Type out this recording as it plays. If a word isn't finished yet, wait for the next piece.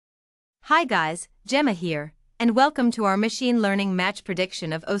Hi guys, Gemma here, and welcome to our machine learning match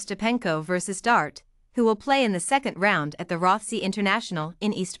prediction of Ostapenko versus Dart, who will play in the second round at the Rothesay International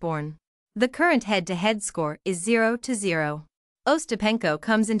in Eastbourne. The current head-to-head score is 0-0. Ostapenko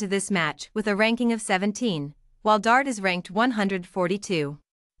comes into this match with a ranking of 17, while Dart is ranked 142.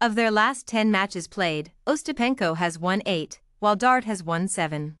 Of their last 10 matches played, Ostapenko has won 8, while Dart has won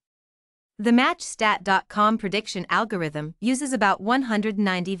 7. The MatchStat.com prediction algorithm uses about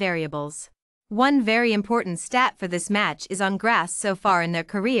 190 variables. One very important stat for this match is on grass. So far in their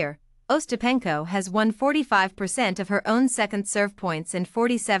career, Ostapenko has won 45% of her own second serve points and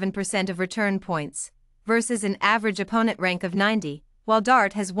 47% of return points, versus an average opponent rank of 90, while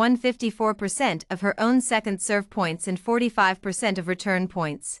Dart has won 54% of her own second serve points and 45% of return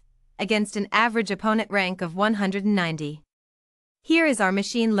points, against an average opponent rank of 190. Here is our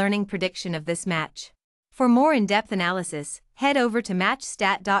machine learning prediction of this match. For more in-depth analysis, head over to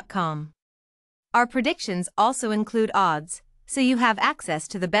MatchStat.com. Our predictions also include odds, so you have access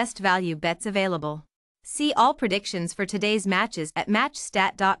to the best value bets available. See all predictions for today's matches at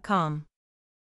MatchStat.com.